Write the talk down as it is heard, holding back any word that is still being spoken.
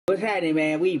What's happening,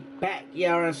 man? We back, you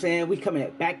know what I'm saying? We coming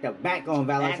back to back on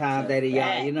Valentine's Day to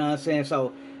y'all, you know what I'm saying?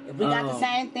 So, if we got the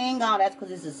same thing on, that's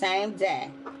because it's the same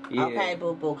day. Yeah. Okay,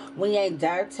 boo-boo. We ain't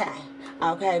dirty.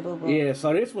 Okay, boo-boo. Yeah,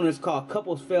 so this one is called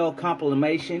Couples Fail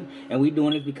Complimation, and we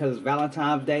doing this because it's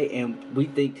Valentine's Day, and we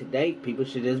think today people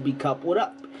should just be coupled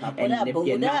up. And if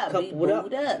you're not coupled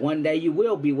up, one day you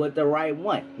will be with the right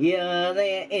one. You know what I'm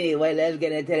saying? Anyway, let's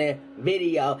get into the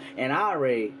video. And I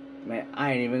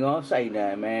ain't even gonna say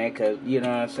nothing, man, because, you know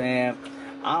what I'm saying?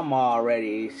 I'm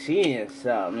already seeing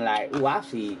something like, ooh, I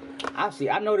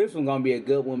know this one's gonna be a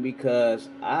good one because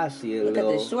I see a little.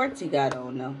 Look at the shorts he got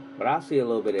on, though. But I see a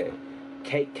little bit of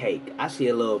cake. I see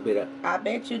a little bit of. I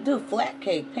bet you do. Flat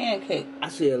cake, pancake. I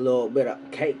see a little bit of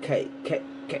cake. Can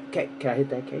I hit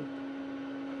that cake?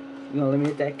 You know, let me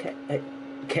hit that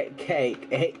cake.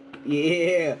 Hey,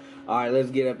 yeah. All right, let's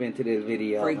get up into this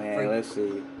video, man. Let's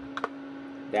see.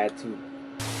 That too. You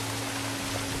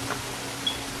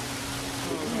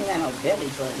ain't got no belly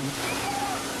button.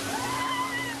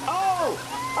 Oh!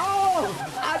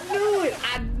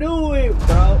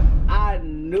 I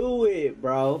knew it,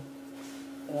 bro.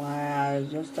 Wow,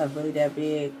 is your stuff really that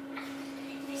big?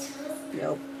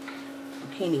 Nope.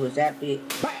 Bikini was that big.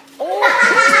 Oh!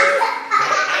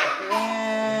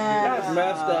 That's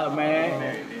messed up,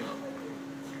 man.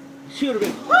 Should have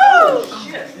been. Oh!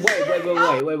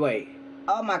 Wait.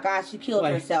 Oh my gosh, she killed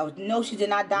herself. No, she did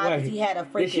not die because he had a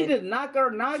freaking. Did she just knock her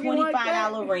noggin $25 like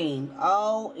that? ring.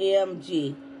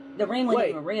 OMG. The ring wasn't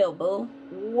even real, boo.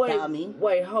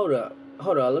 Wait, hold up.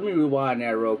 Let me rewind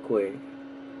that real quick.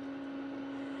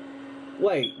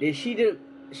 Wait, did she just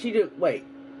wait.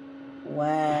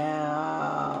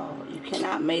 Wow. You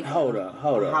cannot make Hold up.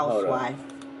 housewife.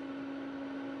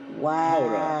 Wow.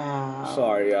 Hold up.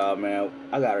 Sorry, y'all, man.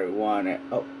 I gotta rewind that.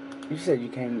 Oh, you said you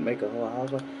can't make a whole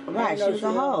housewife? Right, she was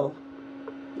a hoe.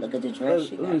 Look at the dress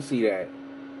she got. Let me see that.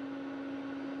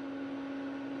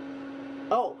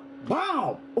 Oh,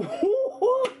 bomb!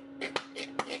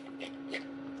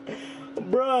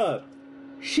 Bruh,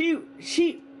 she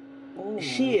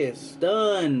is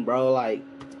stunned, bro. Like,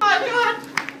 oh,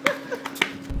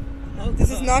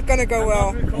 this is not gonna go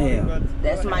well. Damn.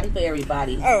 That's mighty for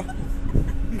everybody. Oh,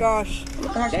 gosh.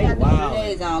 Look at her, she got the new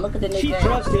days on. Look at the new days.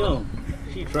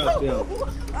 She trusts him.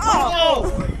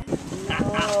 Oh!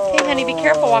 Hey, honey, be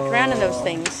careful walking around in those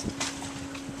things.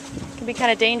 It can be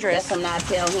kind of dangerous. That's what I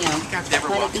tell him.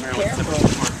 Honey, be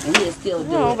careful. And he'll still do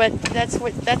it. No, but that's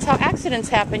how accidents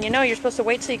happen. You know, you're supposed to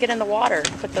wait till you get in the water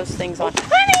to put those things on.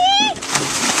 Honey!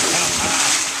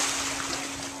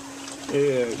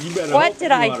 Yeah, you better. What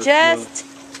did I just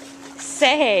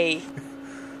say?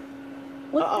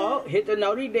 Uh-oh, hit the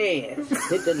naughty dance.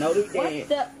 Hit the naughty dance.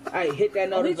 Hey, hit that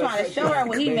naughty dance. He's trying to show her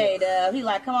what he made of. He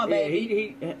like, come on,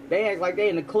 baby. They act like they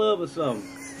in the club or something.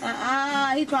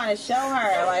 He trying to show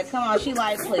her. Like, come on, she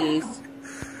like, please.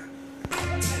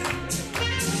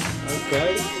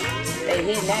 Okay. They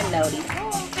hitting that naughty.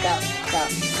 Stop.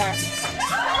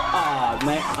 Aw,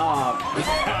 man.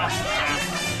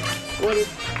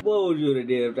 What would you have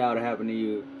did if that would have happened to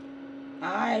you?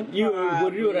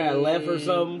 Would you have left or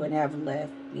something? Wouldn't have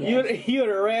left. Yes. You would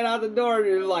have ran out the door and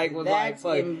just like was That's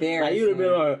like embarrassing. Like, you'd have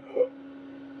been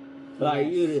like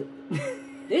you'd have.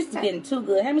 This is getting too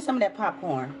good. Hand me some of that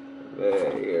popcorn.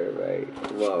 Here, right.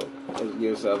 Well, let's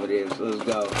get some of this. Let's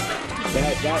go.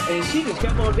 And she just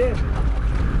kept on this.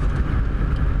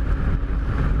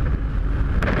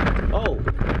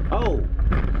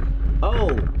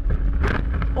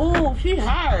 Oh, she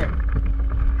hurt.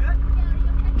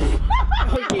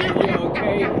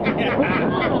 Okay.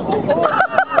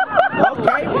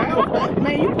 Okay,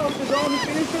 man, you supposed to go and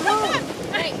finish it up.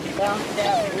 Bounce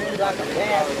down, really like a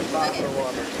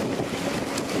basketball.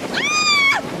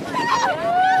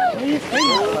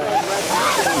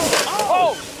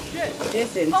 Oh, shit.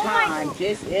 Just in time.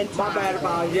 My bad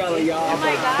about yelling, y'all. Oh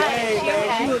my God. Dang,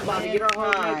 man, she was about to get her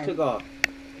whole neck took off.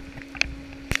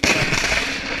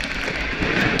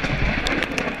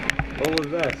 What was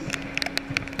that?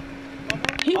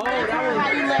 That was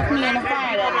how you left me in the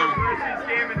fire that night.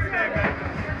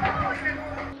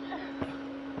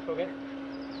 Okay.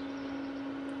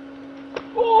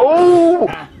 Oh!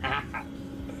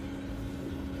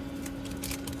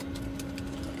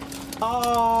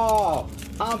 Oh,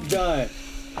 I'm done.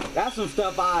 That's some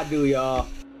stuff I do, y'all.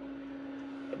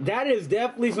 That is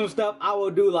definitely some stuff I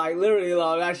will do. Like literally,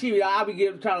 like I'll be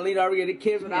trying to lean over, get a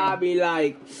kiss, and I'll be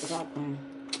like,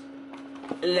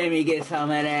 "Let me get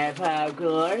some of that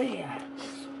popcorn."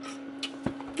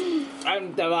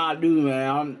 That's what I do,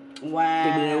 man.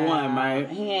 Wow. One, man.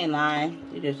 He ain't lying.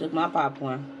 You just took my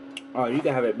popcorn. Oh, you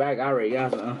can have it back. I already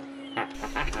got some.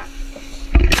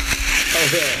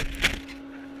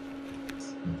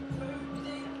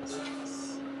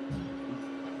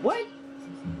 What?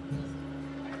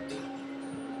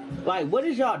 Like, what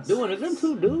is y'all doing? Is them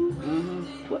two dudes? Mm-hmm.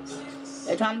 What?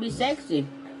 They're trying to be sexy.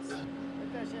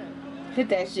 Hit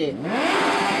that shit. Motorcycle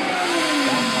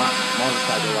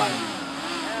life.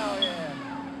 Hell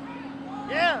yeah.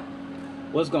 Yeah.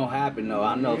 What's gonna happen though?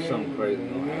 I know something crazy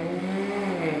gonna happen.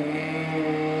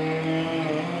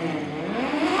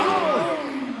 Oh!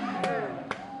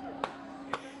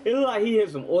 It looked like he hit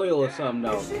some oil or something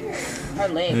though. Her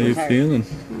leg How you was hurt. feeling?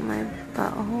 My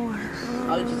butthole.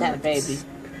 Oh, you just had a baby.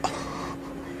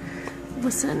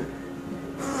 Listen.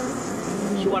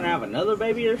 She wanna have another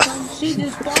baby or something? She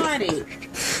just farted.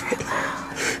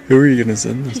 Who are you gonna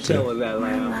send this Show to? us that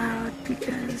loud. Loud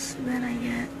because then I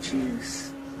get juice.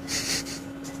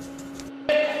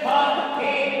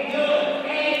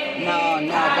 No,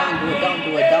 don't do it, don't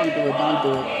do it, don't do it, don't do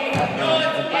it. It's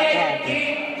about to happen.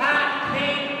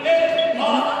 Oh,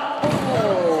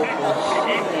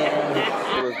 shit.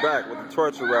 It was back with the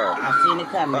torture rod. I seen it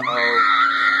coming. Uh-oh.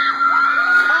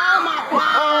 Oh my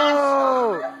God! Oh!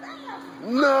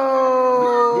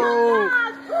 No!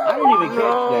 I didn't even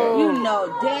catch that. You know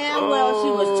damn well she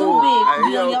was too big to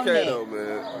be on your okay neck. though,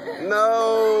 man. No!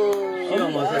 She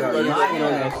almost had a line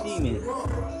on that semen.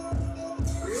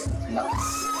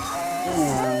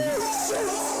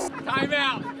 Time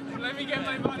out. Let me get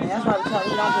my money. That's why we tell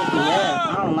you don't pick me up. I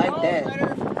don't like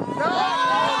that.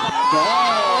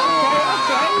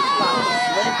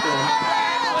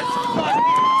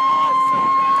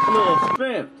 A little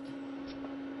strength.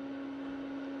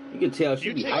 You can tell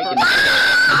she be hiking.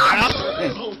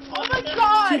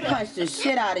 She punched the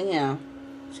shit out of him.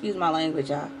 Excuse my language,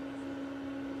 y'all.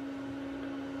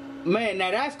 Man,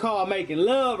 now that's called making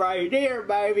love right there,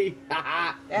 baby.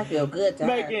 That feel good to her.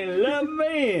 Making love,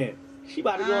 man. She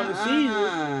about to go on the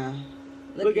season.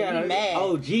 Look at her. Mad.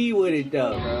 OG with it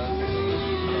though.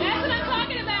 That's what I'm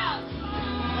talking about.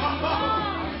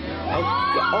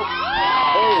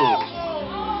 Oh.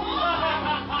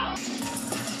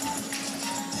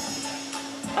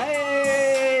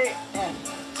 Hey.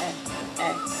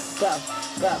 Go.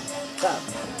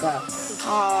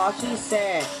 Oh, she's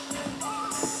sad.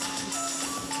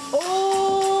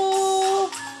 Oh.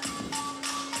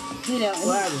 He done.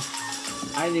 What happened?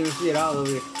 I didn't even see it all over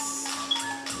here.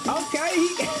 Okay.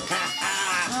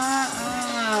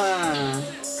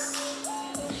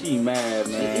 She mad,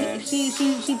 man. She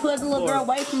put the little girl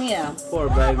away from him. Poor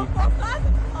baby.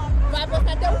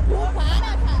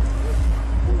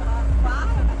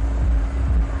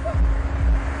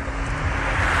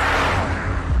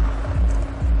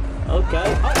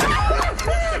 Okay.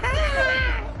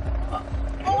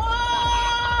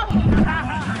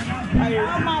 Hey,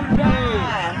 Oh my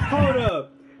God. hold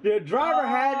up. The driver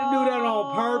had to do that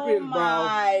on purpose,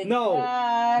 bro. No,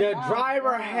 the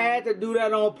driver had to do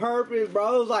that on purpose,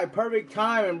 bro. It was like perfect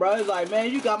timing, bro. It's like,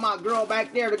 man, you got my girl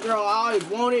back there, the girl I always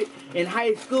wanted in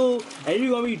high school, and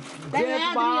you gonna be just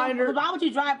behind her. Why would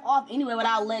you drive off anyway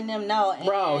without letting them know?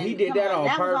 Bro, he did that on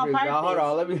purpose, y'all. Hold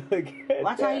on, let me look at that.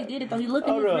 Watch how he did it though. He looked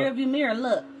in his rearview mirror.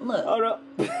 Look. Hold up.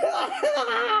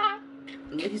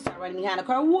 He started running behind the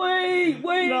car. Wait.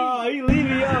 No, he leaving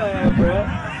your ass, bro.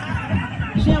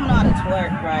 She don't know how to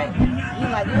twerk, right? He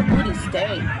like, your booty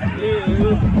stay.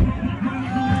 Yeah.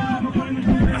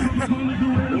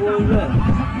 What was that?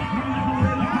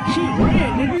 She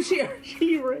ran. Did you see her?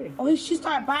 She ran. Oh, she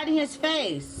started biting his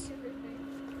face.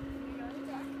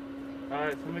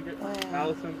 Alright, so make it. Wow.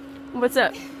 Allison, What's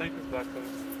up? take this back home.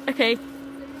 Okay.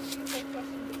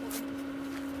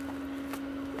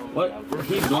 What?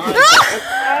 He blind?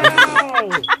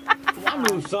 I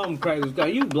knew something crazy was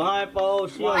going. You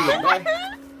blindfold? She on your back.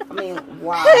 I mean,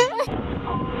 wow.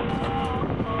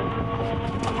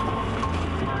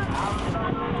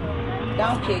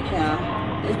 Don't kick him.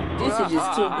 This is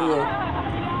just too good.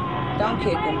 Don't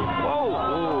kick him.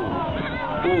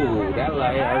 Ooh, that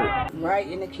like hurt. Right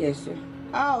in the kisser.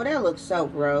 Oh, that looks so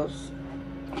gross.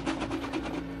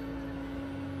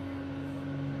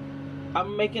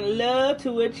 I'm making love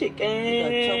to a Choke his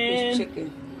chicken.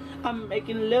 chicken. I'm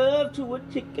making love to a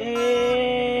chicken.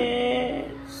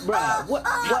 Bruh, what?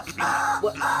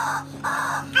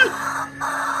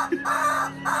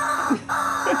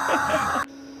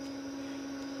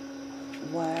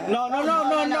 Wow. No.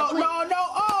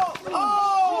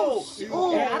 Oh!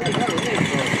 Yeah, I think that was it,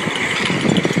 bro.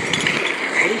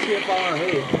 What is she up on her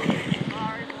head?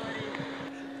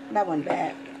 That wasn't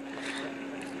bad.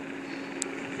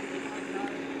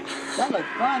 That look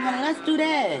fun, honey. Let's do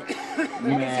that.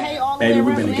 Let us hay all the way Baby, we've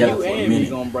around been the together neck. for a And we minute.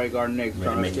 gonna break our necks I'm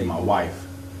trying gonna to make you take my wife.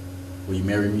 Will you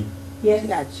marry me? Yeah, he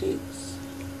got cheeks.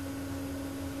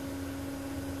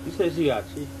 You said she got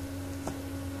cheese.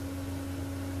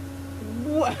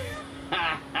 What?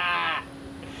 That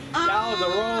was the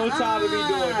wrong time to be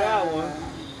doing that one.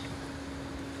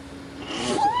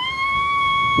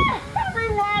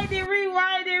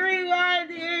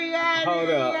 Rewind it. Hold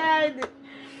up.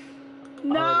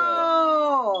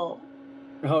 No.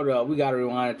 Hold up, we gotta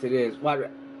rewind it to this. Why?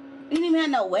 He didn't even have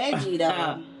no wedgie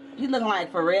though. He looking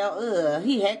like for real.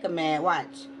 He hecka mad.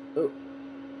 Watch.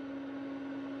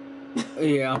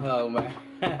 Yeah, oh man.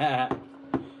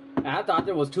 I thought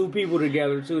there was two people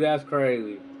together too. That's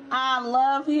crazy. I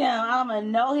love him. I don't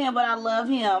even know him, but I love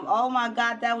him. Oh my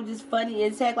God, that was just funny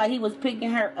as heck. Like he was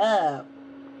picking her up,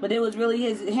 but it was really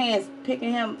his hands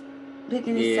picking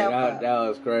himself up. That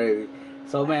was crazy.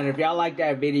 So man, if y'all like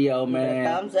that video, man,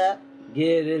 thumbs up.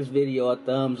 Give this video a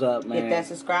thumbs up, man. Hit that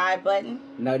subscribe button.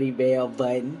 Nutty bell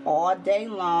button. All day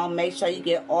long. Make sure you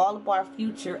get all of our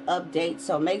future updates.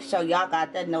 So make sure y'all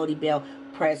got that nutty bell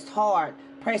pressed hard.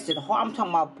 Press it hard. I'm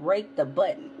talking about break the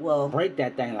button. Well, break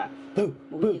that thing like. Boo,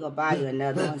 we gonna buy you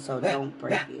another one, so don't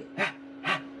break it.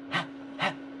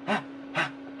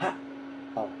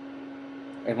 Oh,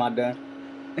 am I done?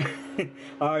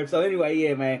 All right. So anyway,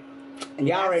 yeah, man.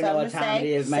 Y'all already know what time it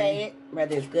is, man. Say it,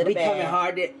 whether it's good or bad. We coming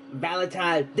hard at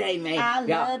Valentine's Day, man. I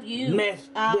love you. Mess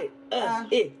with us.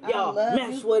 If y'all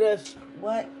mess with us.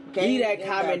 What? Leave that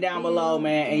comment down below,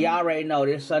 man. And y'all already know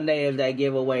this Sunday is that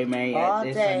giveaway, man.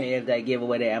 This Sunday is that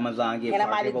giveaway, the Amazon gift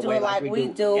card giveaway, like we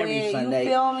do every Sunday. You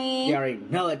feel me? You already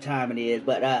know what time it is.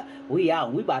 But we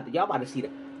out. Y'all about to see the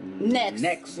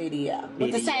next video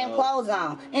with the same clothes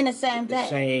on in the same day. The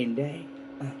same day.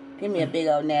 Give me a big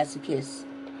old nasty kiss.